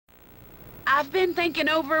I've been thinking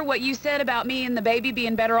over what you said about me and the baby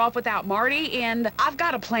being better off without Marty, and I've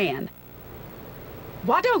got a plan.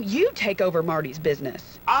 Why don't you take over Marty's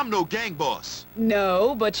business? I'm no gang boss.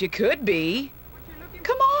 No, but you could be.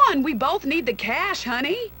 Come on, we both need the cash,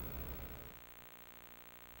 honey.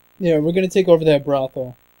 Yeah, we're gonna take over that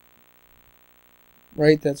brothel.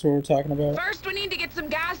 Right? That's what we're talking about. First, we need to get some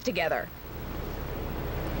guys together.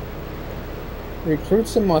 Recruit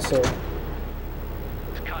some muscle.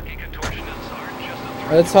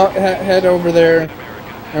 Let's head over there,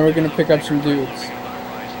 and we're gonna pick up some dudes.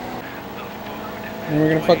 And we're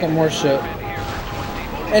gonna fuck up more shit.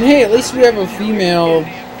 And hey, at least we have a female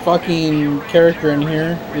fucking character in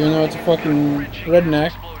here, even though it's a fucking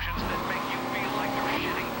redneck.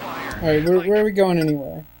 Alright, where are we going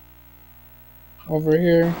anyway? Over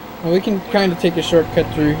here. Well, we can kind of take a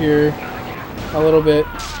shortcut through here a little bit.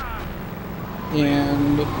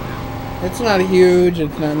 And it's not huge,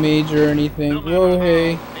 it's not major or anything. Whoa,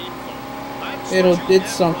 hey.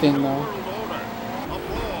 It's something though.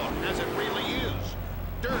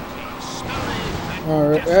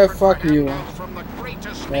 Alright, fuck you.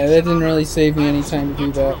 Yeah, that didn't really save me any time to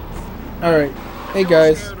do that. Alright, hey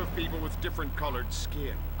guys.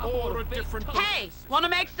 Hey, wanna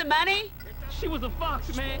make some money? She was a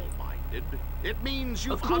fox, man. It means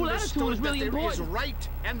you've cool understood attitude is really that there is important. right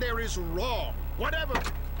and there is wrong. Whatever.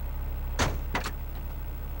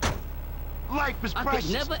 Life is I could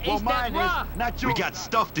precious. never Well, ace that mine rock. is not yours. We got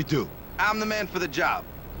stuff to do. I'm the man for the job.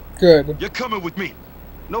 Good. You're coming with me.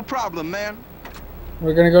 No problem, man.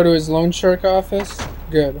 We're gonna go to his loan shark office?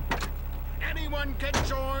 Good. Anyone can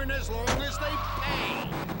join as long as they pay.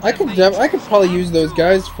 I could probably use those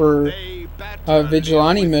guys for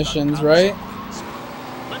vigilante missions, right?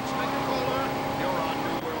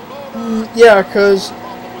 Yeah, cause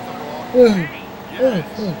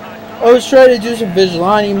I was trying to do some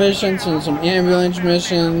vigilante missions and some ambulance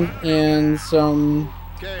missions and some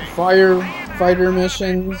firefighter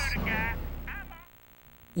missions,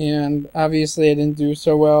 and obviously I didn't do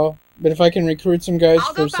so well. But if I can recruit some guys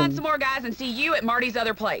I'll go find some more guys and see you at Marty's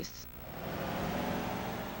other place.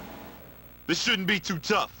 This shouldn't be too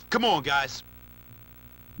tough. Come on, guys.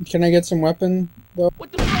 Can I get some weapon though?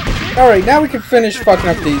 Alright, now we can finish fucking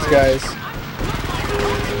up these guys.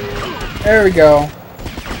 There we go.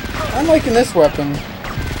 I'm liking this weapon.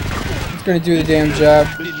 It's gonna do the damn job.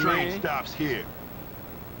 This train stops here.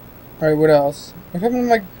 Alright, what else? What happened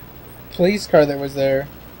to my police car that was there?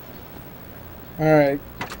 Alright.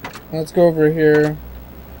 Let's go over here.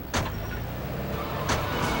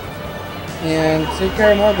 And take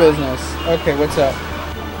care of more business. Okay, what's up?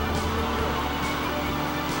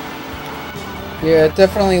 Yeah, it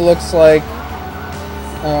definitely looks like...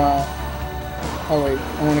 oh wait,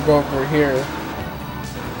 I want to go over here.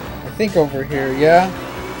 I think over here, yeah?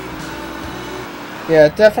 Yeah,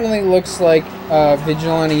 it definitely looks like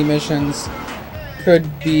vigilante missions could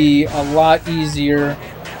be a lot easier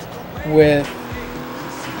with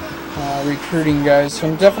recruiting guys. So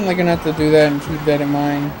I'm definitely going to have to do that and keep that in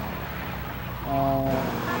mind.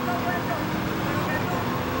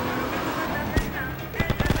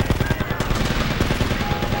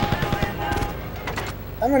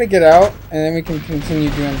 I'm gonna get out, and then we can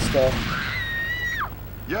continue doing stuff.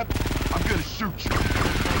 Yep, I'm gonna shoot you.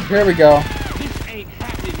 Here we go. This ain't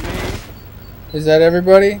happening, man. Is that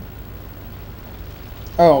everybody?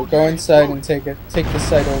 Oh, go inside and take the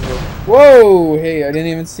site over. Whoa! Hey, I didn't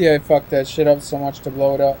even see I fucked that shit up so much to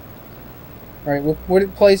blow it up. Alright,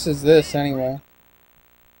 what place is this, anyway?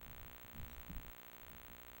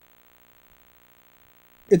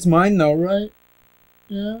 It's mine, though, right?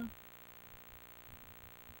 Yeah?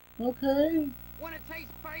 Okay.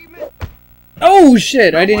 Oh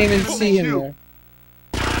shit! I didn't even see him there.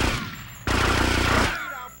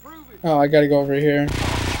 Oh, I gotta go over here.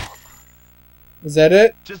 Is that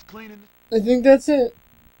it? Just cleaning. I think that's it.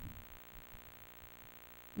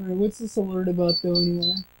 Alright, what's this alert about though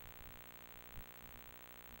anyway?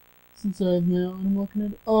 Since I have mail and I'm looking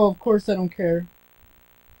at it. Oh, of course I don't care.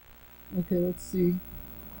 Okay, let's see.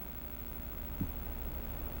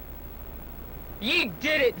 You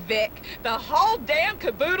did it, Vic. The whole damn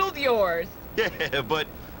caboodle's yours. Yeah, but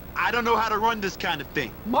I don't know how to run this kind of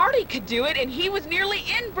thing. Marty could do it, and he was nearly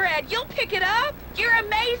inbred. You'll pick it up. You're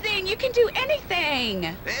amazing. You can do anything.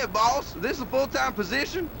 Hey, boss, this is a full-time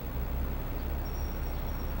position?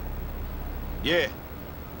 Yeah.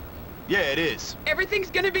 Yeah, it is. Everything's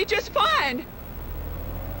gonna be just fine.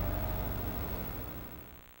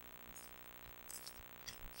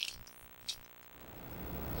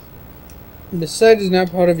 The site is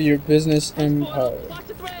not part of your business empire.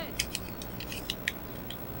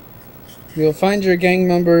 You'll find your gang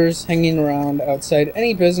members hanging around outside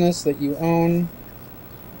any business that you own.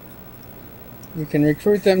 You can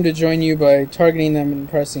recruit them to join you by targeting them and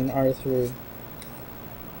pressing R3.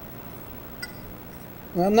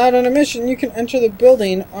 While not on a mission, you can enter the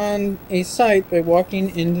building on a site by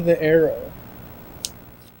walking into the arrow.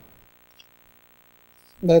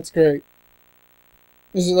 That's great.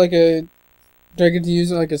 Is it like a... Do I get to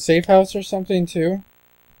use it like a safe house or something too?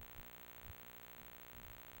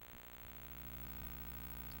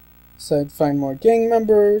 So I'd find more gang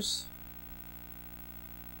members.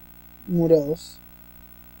 What else?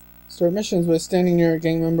 Start missions by standing near a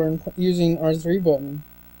gang member and using R3 button.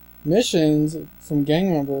 Missions from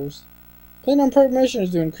gang members. Plan on private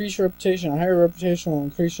missions to increase your reputation. A higher reputation will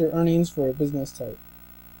increase your earnings for a business type.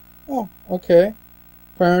 Oh, okay.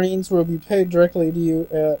 Prior earnings will be paid directly to you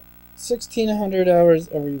at 1,600 hours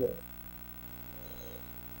every day.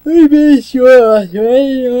 Maybe sure.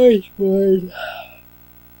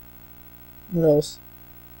 What else?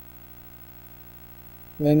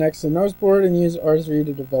 Then next to the nose board and use R3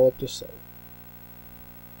 to develop the site.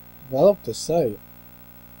 Develop the site?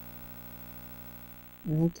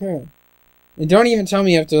 Okay. And don't even tell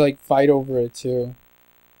me you have to like fight over it too.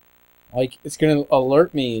 Like it's gonna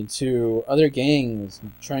alert me to other gangs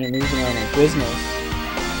trying to move in on my business.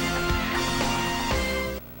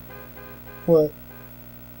 What?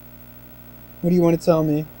 What do you want to tell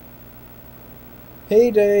me?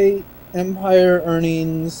 Payday Empire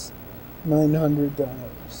earnings $900.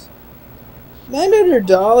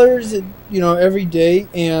 $900, you know, every day,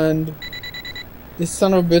 and this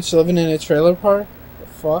son of a bitch living in a trailer park? The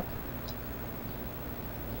fuck?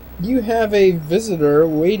 You have a visitor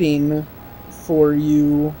waiting for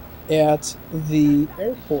you at the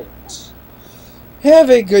airport. Have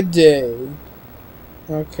a good day.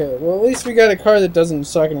 Okay, well at least we got a car that doesn't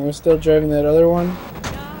suck and we're still driving that other one.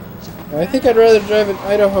 I think I'd rather drive in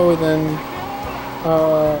Idaho than,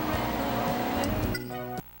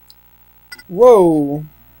 whoa!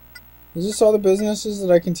 Is this all the businesses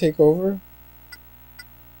that I can take over?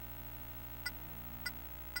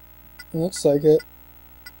 It looks like it.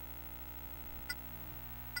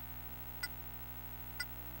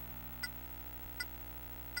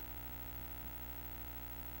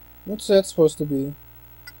 What's that supposed to be?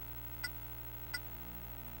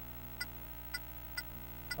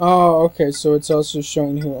 Oh, okay, so it's also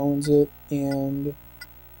showing who owns it, and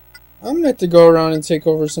I'm gonna have to go around and take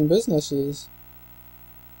over some businesses.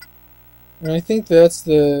 And I think that's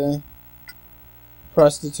the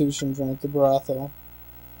prostitution joint, the brothel.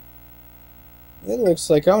 It looks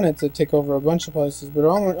like I'm gonna have to take over a bunch of places, but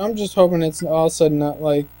I'm just hoping it's all of a sudden not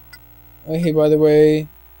like, oh, hey, by the way,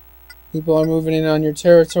 people are moving in on your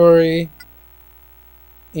territory,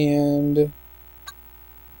 and...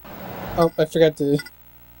 Oh, I forgot to...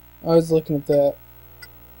 I was looking at that.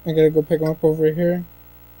 I gotta go pick them up over here.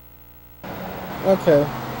 Okay.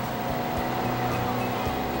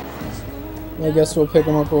 I guess we'll pick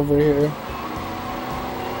them up over here.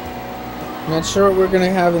 Not sure what we're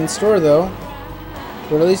gonna have in store though.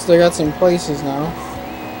 But at least I got some places now.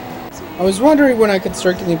 I was wondering when I could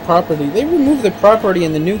start getting property. They removed the property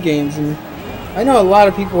in the new games, and I know a lot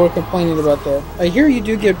of people were complaining about that. I hear you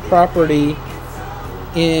do get property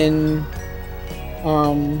in...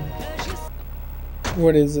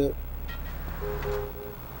 what is it?